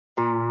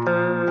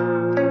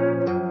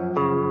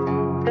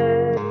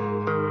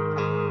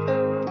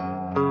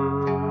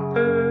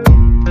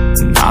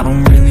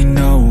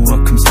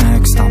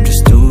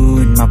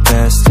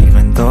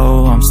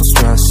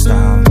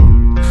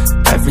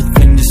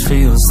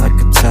like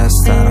a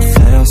test that I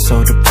fail,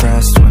 so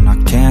depressed when I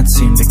can't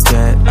seem to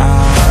get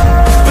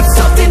out. But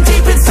something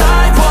deep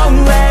inside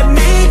won't let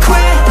me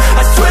quit.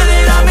 I swear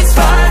that I'm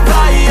inspired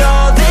by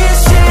all this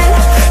shit.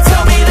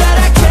 Tell me that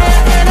I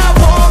can't and I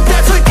won't.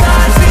 That's what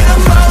guides me the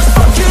most.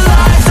 Fuck your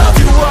lies, I'll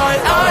do what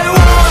I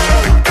want.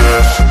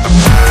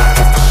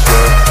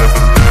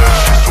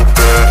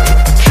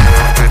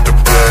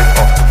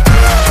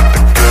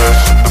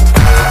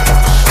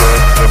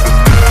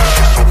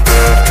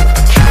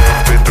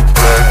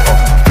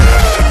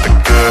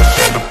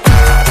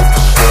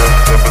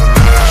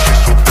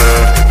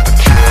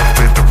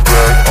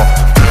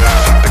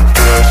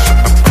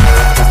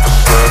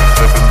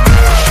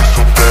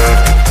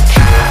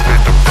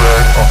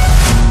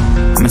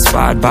 I'm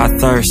inspired by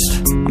thirst,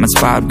 I'm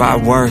inspired by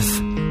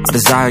worth. I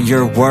desire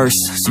your worst,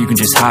 so you can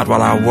just hide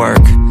while I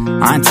work.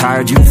 I ain't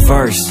tired, you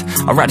first.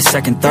 I'll write a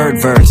second,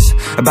 third verse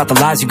about the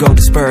lies you go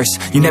disperse.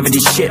 You never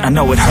did shit, I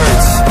know it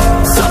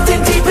hurts.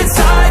 Something deep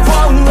inside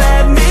won't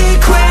let me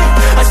quit.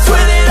 I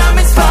swear that I'm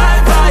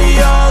inspired by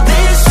all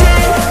this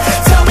shit.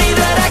 Tell me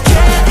that I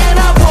can't and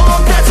I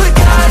won't. That's what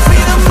guides me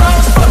the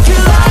most. Fuck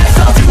your lies,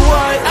 I'll do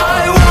what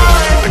I want.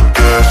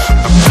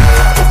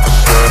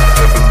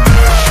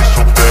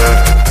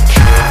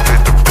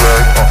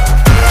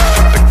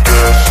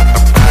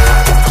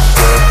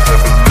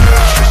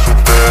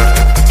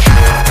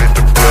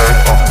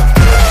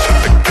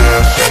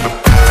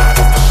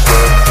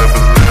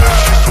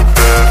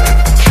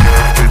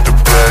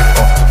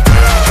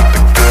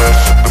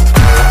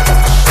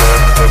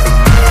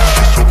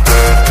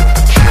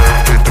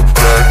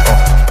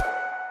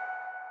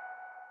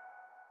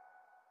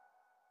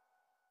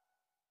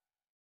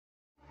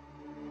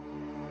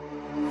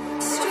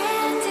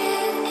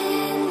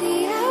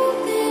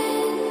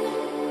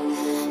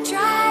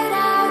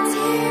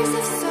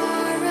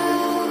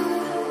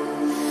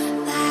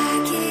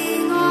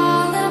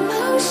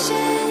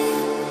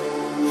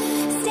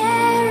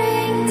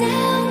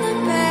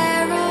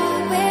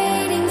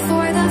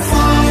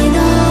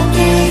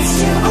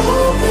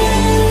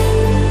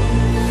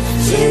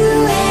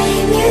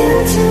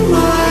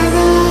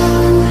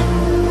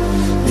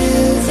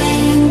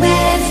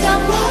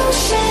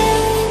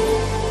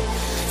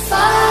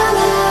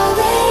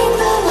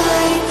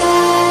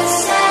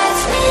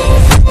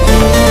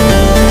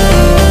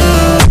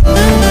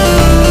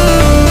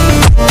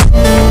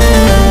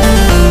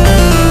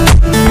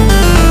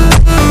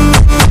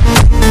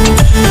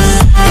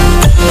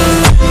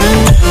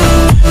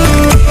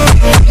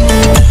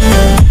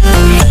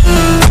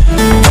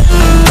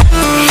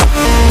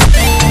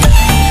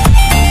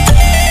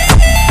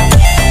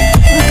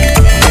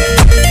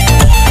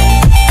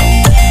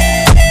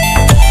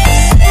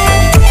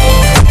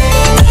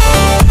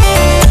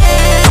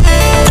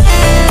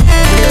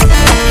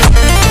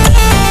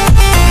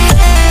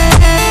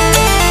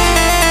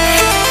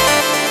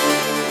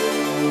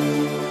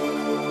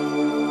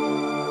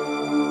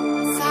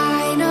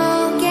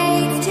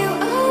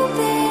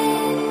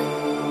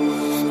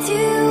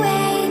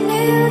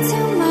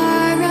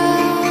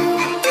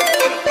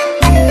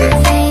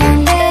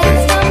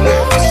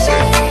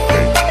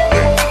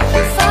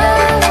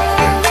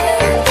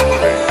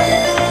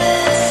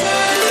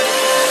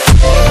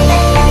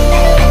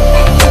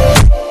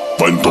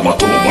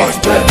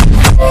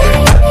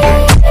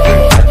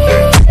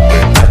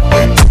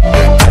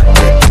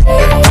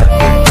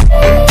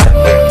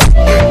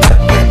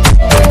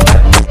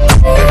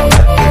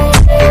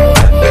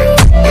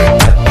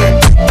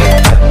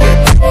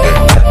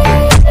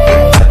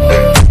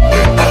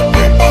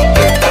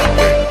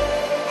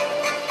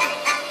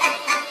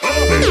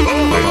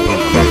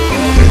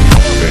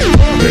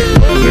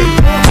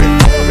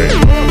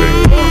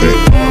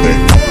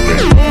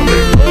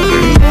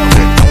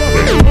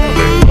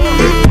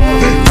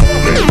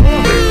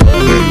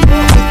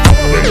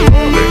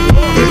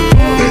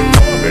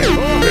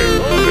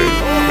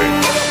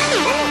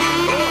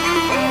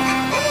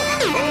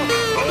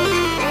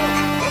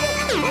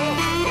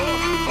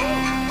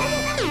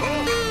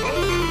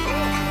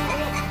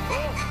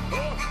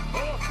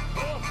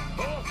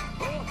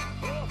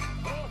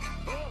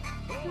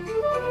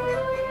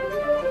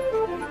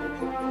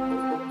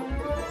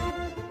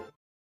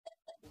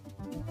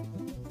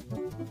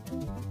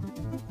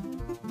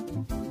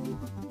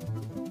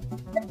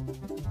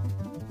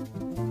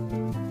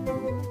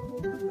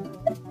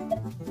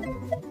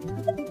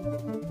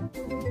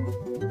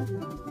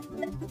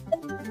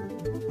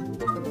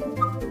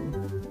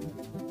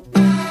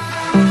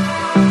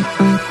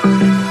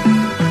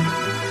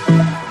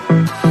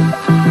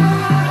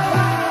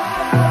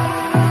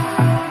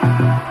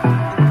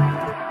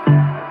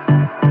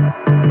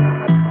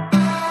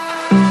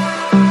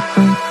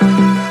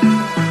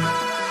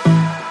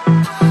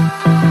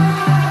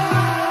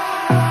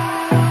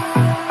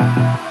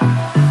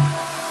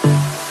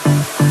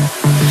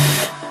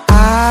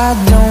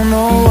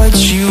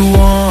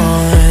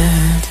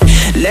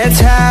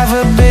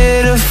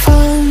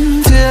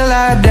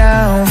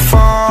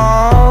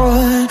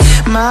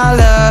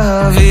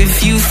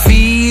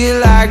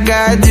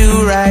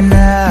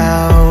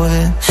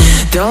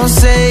 Don't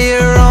say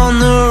you're on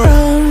the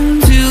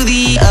road to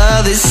the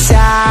other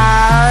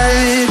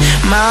side,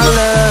 my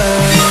love.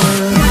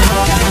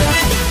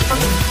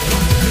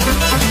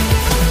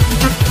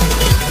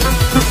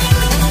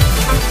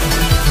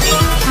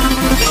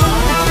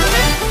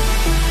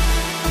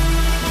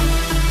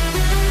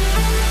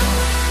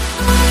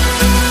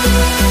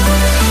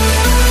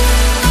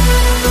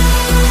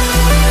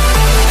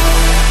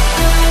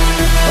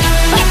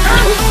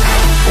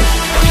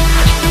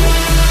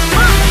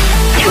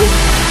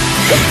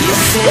 You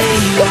say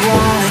you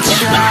wanna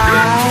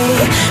try,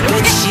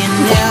 but you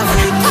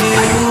never do.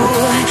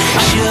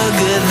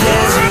 Sugar,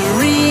 there's a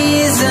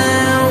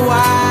reason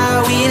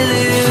why we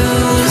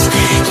lose.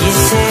 You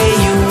say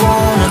you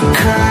wanna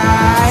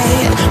cry,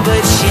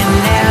 but you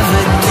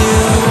never do.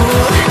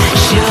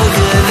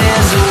 Sugar,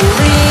 there's a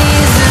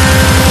reason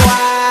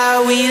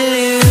why we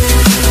lose.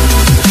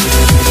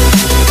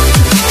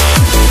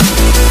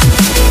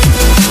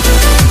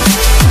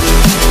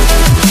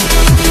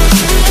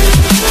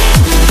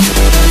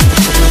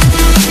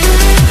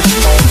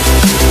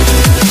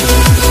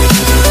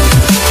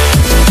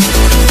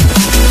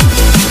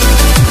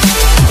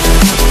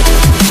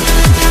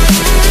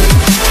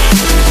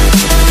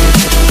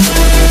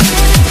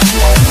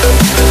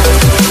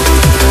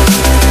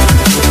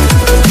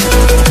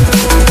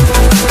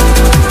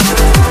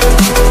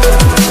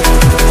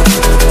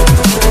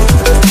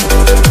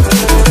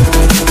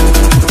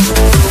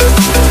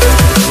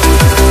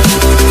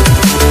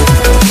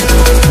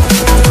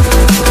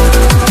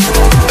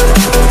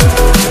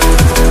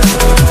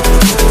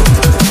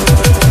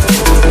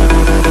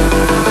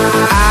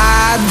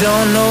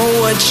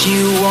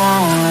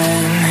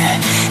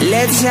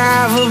 Let's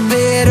have a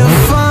bit of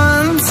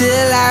fun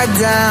till I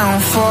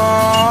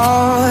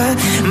downfall,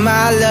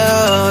 my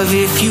love.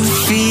 If you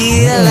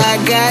feel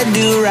like I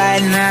do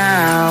right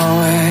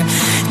now,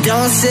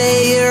 don't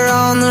say you're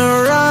on the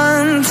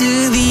run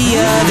to the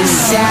other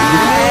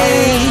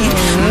side,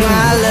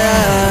 my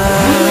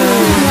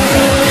love.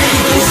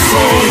 You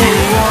say you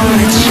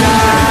wanna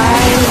try,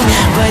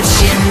 but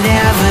you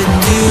never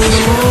do.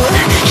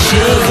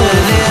 Sugar,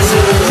 there's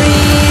a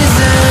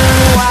reason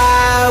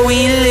why we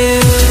lose.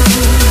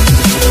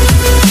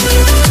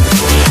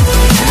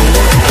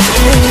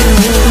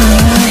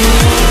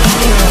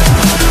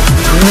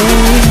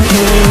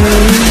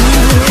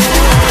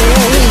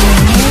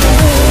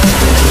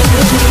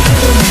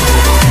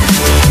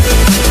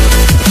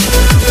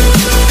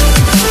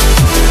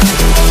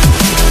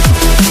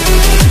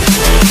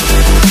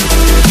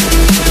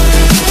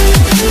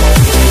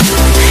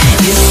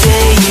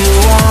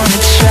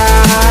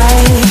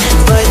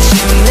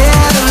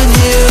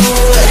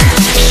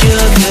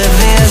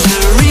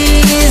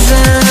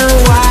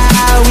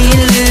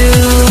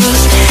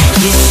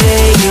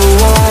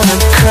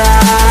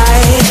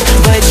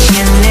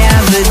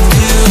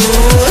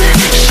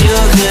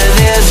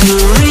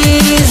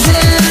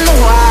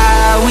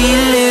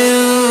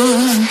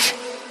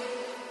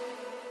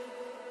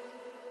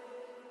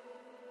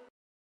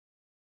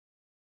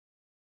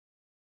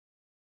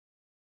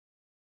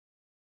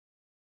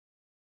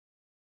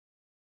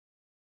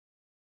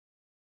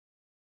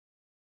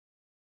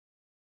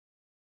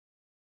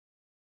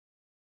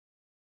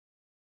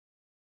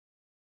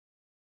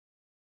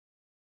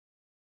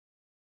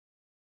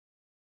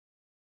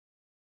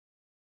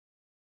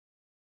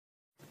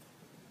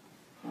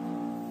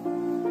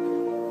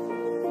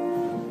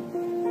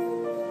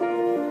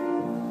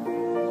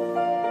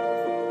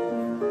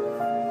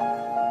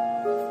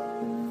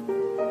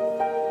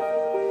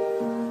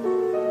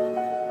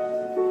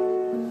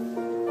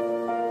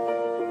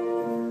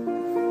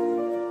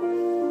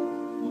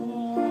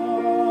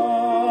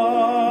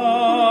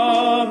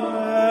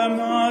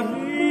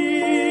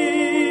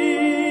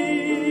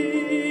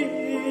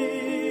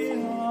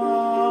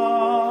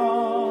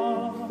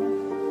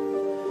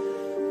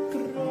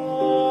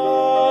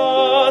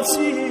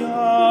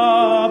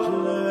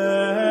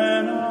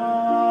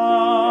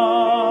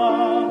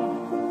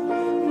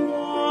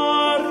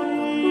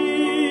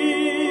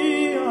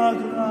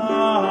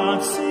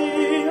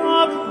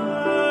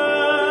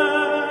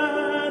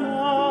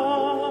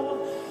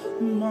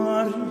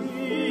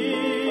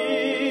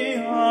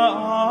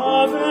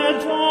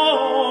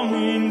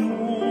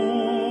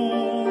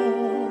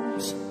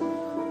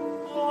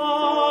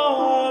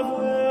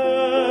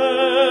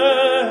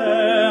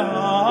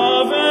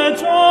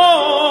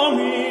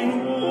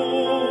 Dominus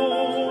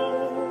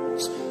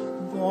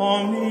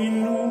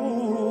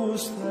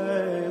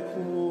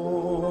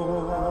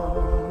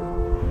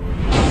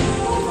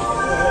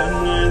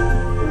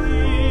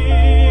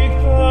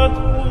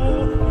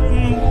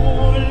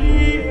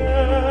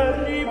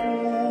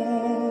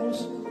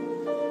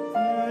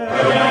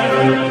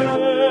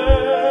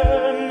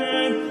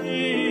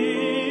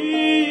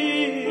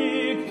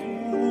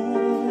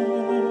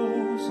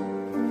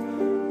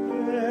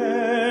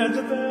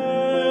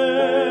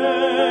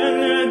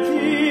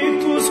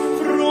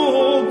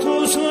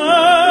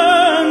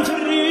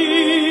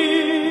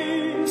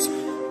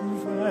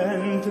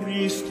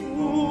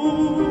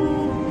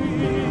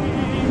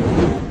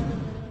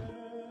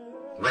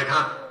Wake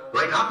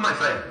up, my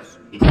friend.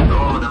 It is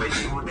dawn of a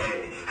new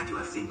day, and you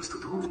have things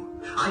to do.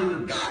 I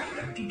will guide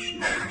and teach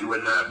you, and you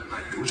will learn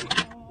by doing.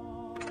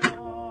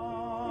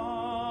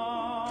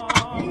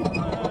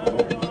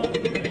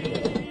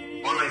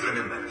 Always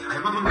remember, I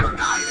am not only your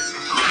guide,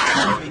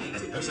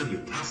 as a person you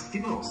trust the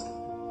most.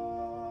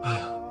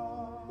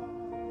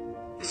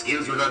 The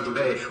skills you learn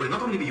today will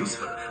not only be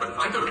useful, but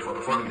vital for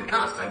performing the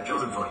tasks I have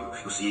chosen for you.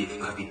 You see,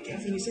 you have been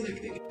carefully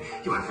selected.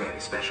 You are very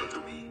special to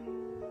me.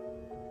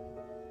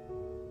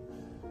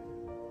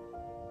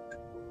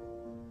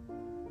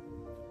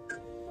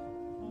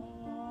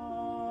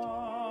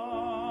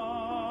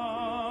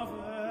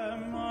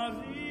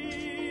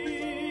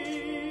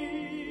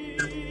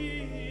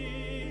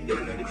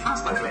 You're learning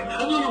fast, my friend. Now,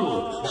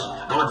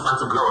 go and find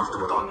some clothes to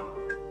put on.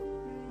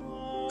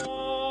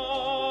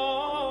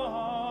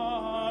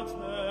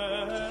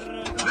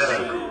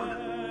 Very good.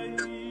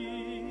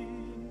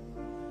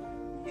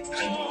 It's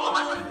time to go,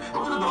 my friend. Go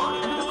to the door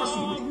and let us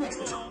proceed with the next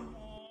lesson.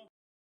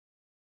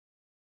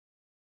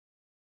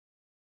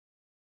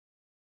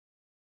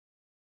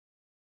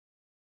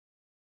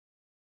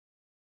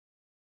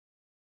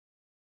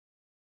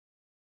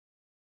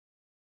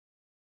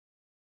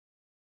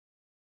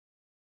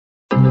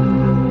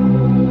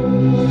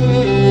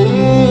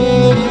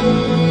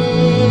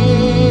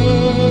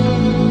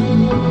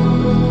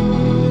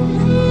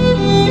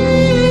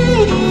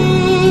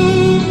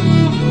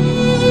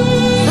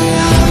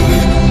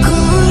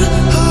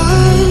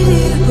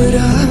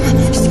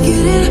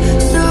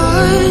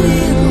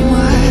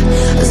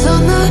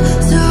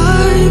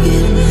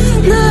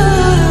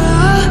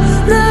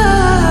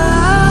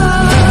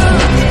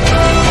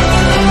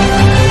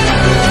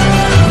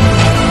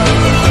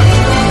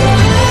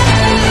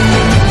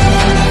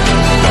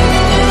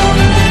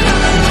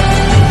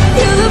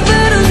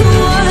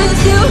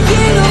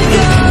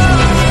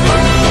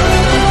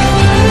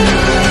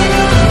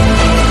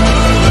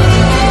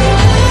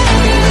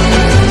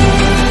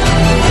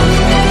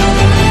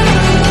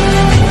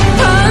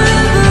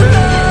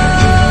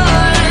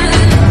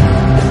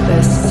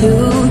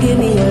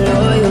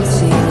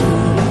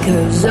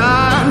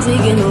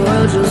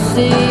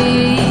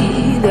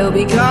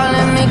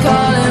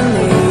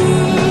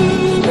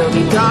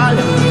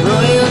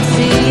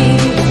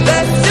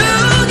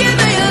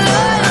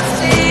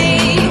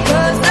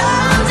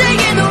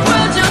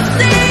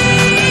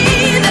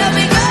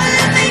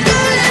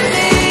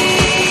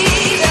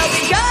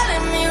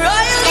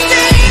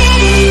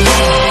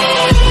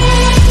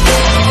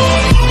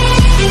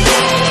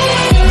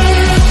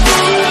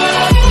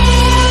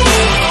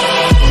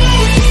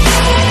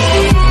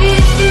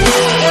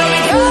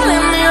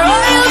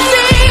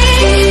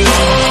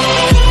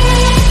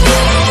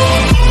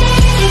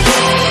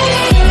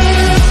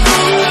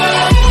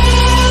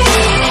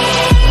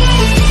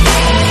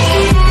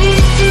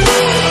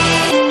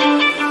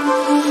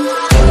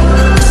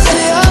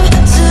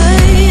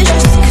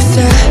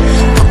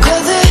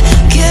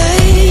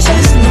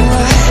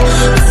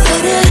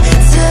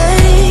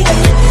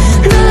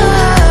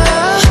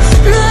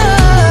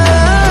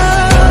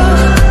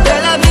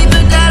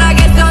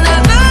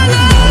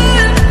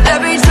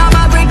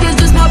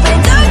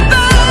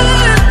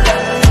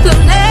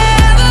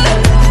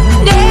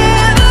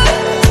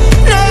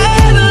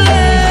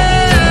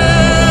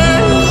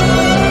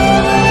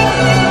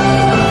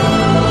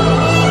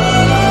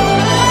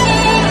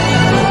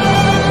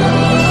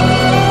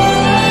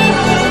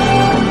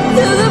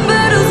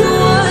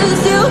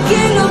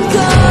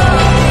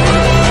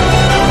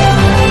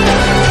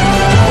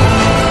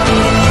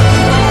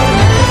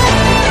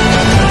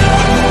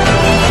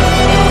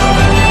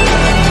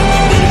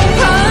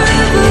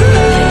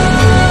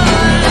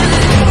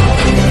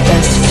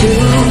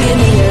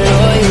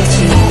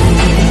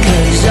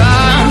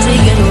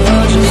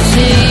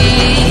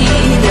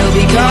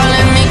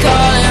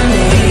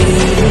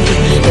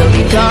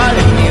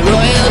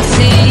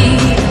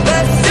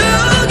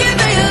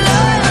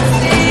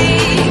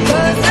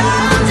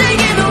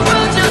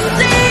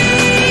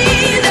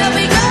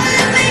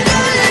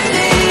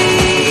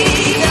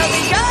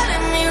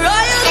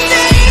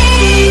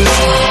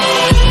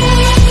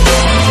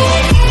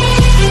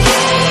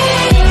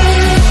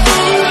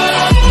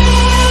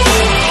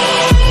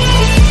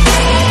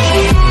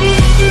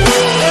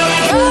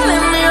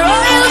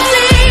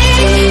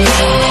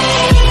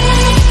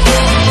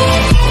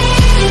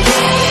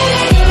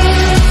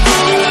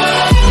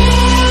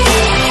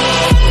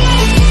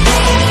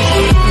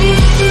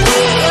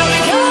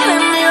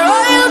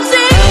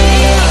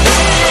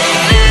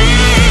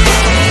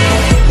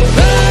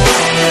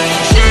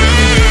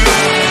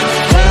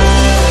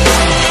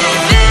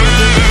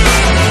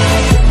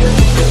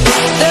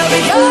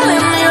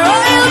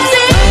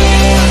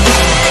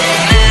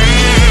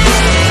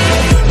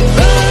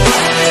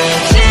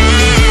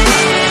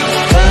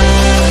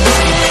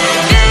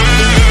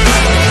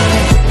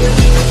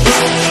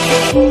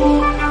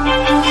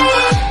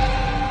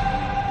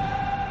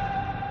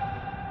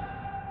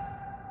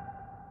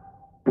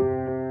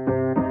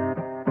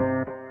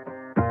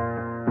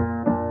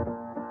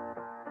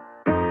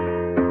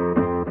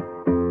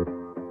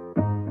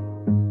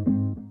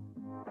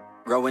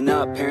 Growing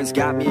up, parents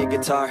got me a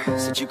guitar.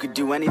 Said you could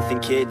do anything,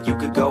 kid, you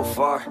could go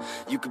far.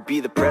 You could be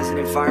the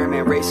president,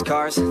 fireman, race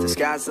cars. The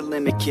sky's the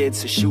limit, kid,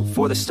 so shoot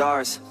for the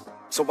stars.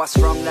 So I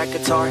strummed that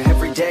guitar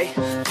every day.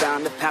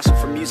 Found a passion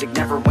for music,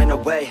 never went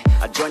away.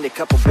 I joined a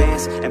couple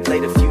bands and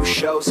played a few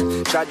shows.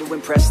 Tried to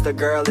impress the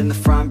girl in the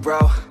front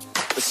row.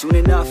 But soon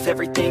enough,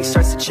 everything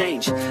starts to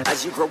change.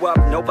 As you grow up,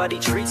 nobody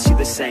treats you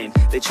the same.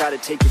 They try to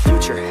take your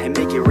future and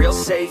make it real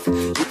safe.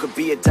 You could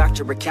be a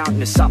doctor,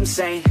 accountant, or something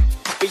sane.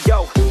 But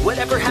yo,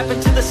 whatever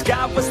happened to the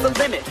sky was the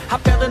limit. I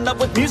fell in love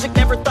with music,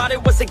 never thought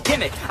it was a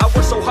gimmick. I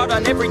worked so hard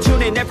on every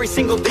tune and every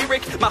single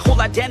lyric. My whole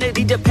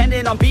identity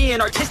depended on being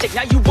artistic.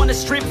 Now you wanna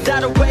strip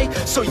that away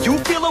so you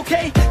feel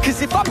okay?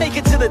 Cause if I make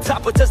it to the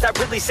top, what does that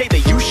really say?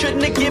 That you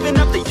shouldn't have given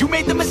up, that you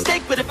made the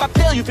mistake? But if I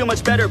fail, you feel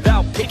much better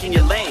about picking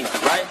your lane,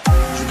 right?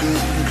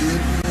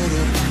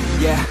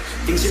 Yeah,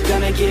 things are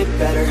gonna get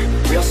better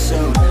real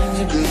soon.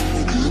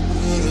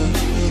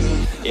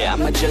 Yeah,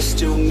 I'ma just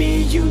do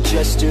me, you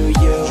just do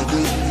you.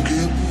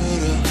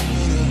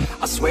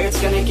 I swear it's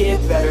gonna get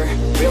better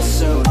real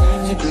soon.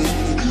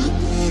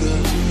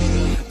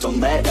 Don't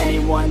let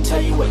anyone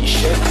tell you what you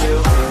should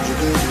do.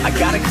 I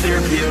got a clear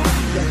view.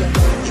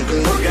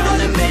 We're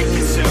gonna make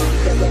it soon.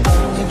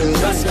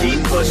 Just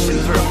keep pushing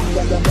through.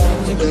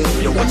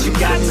 You're what you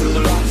got to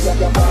lose.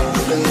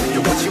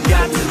 You're what you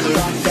got to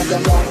lose.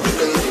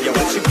 You're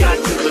what you got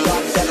to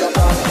lose.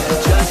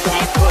 Just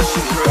keep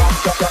pushing through.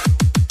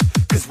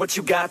 Cause what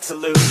you got to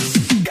lose.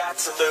 Got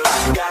to lose.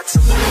 Got to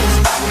lose.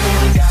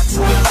 Got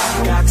to lose.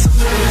 Got to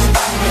lose.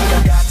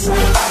 Got to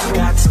lose.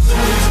 Got to lose.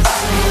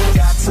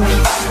 Got to lose. Got to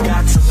lose.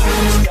 Got to lose. Got to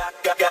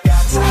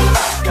lose.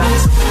 Got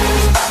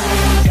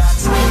to lose. Got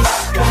to lose.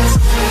 Got to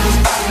lose.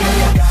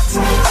 Got to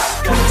lose.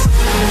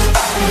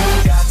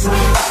 Got to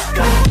lose.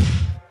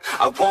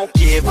 I won't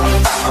give up,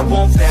 I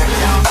won't back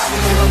down.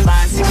 Till the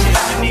line 6 years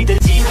underneath the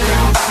deep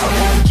ground. I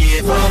won't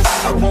give up,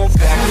 I won't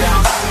back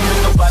down.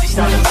 There's nobody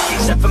stopping me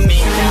except for me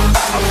now.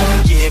 I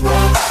won't give up,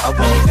 I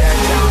won't back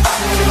down.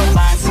 Till the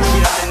line 6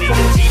 years underneath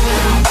the deep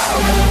ground. I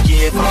won't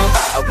give up,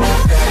 I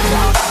won't back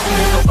down.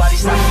 There's nobody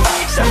stopping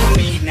me except for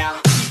me now.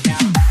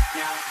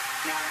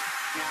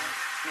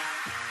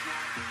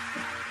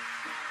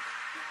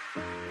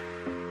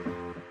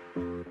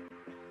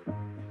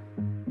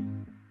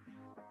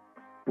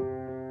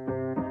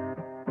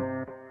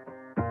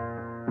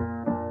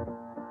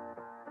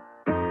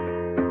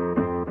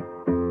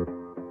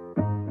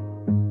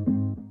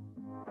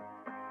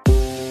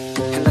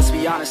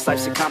 Honest,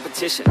 life's a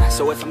competition,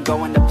 so if I'm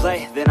going to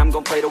play, then I'm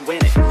gonna play to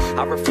win it.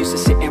 I refuse to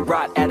sit and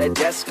rot at a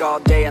desk all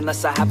day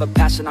unless I have a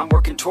passion I'm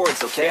working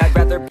towards, okay? I'd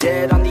rather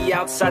dead on the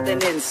outside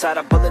than inside.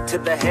 A bullet to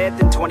the head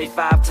than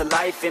 25 to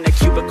life in a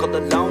cubicle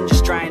alone,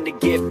 just trying to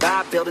get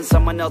by, building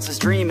someone else's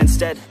dream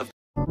instead of...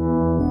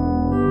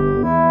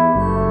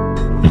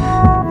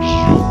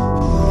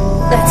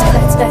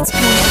 That's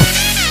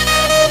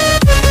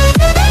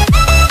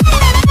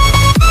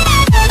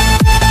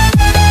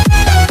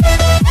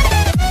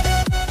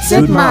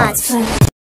Good mods.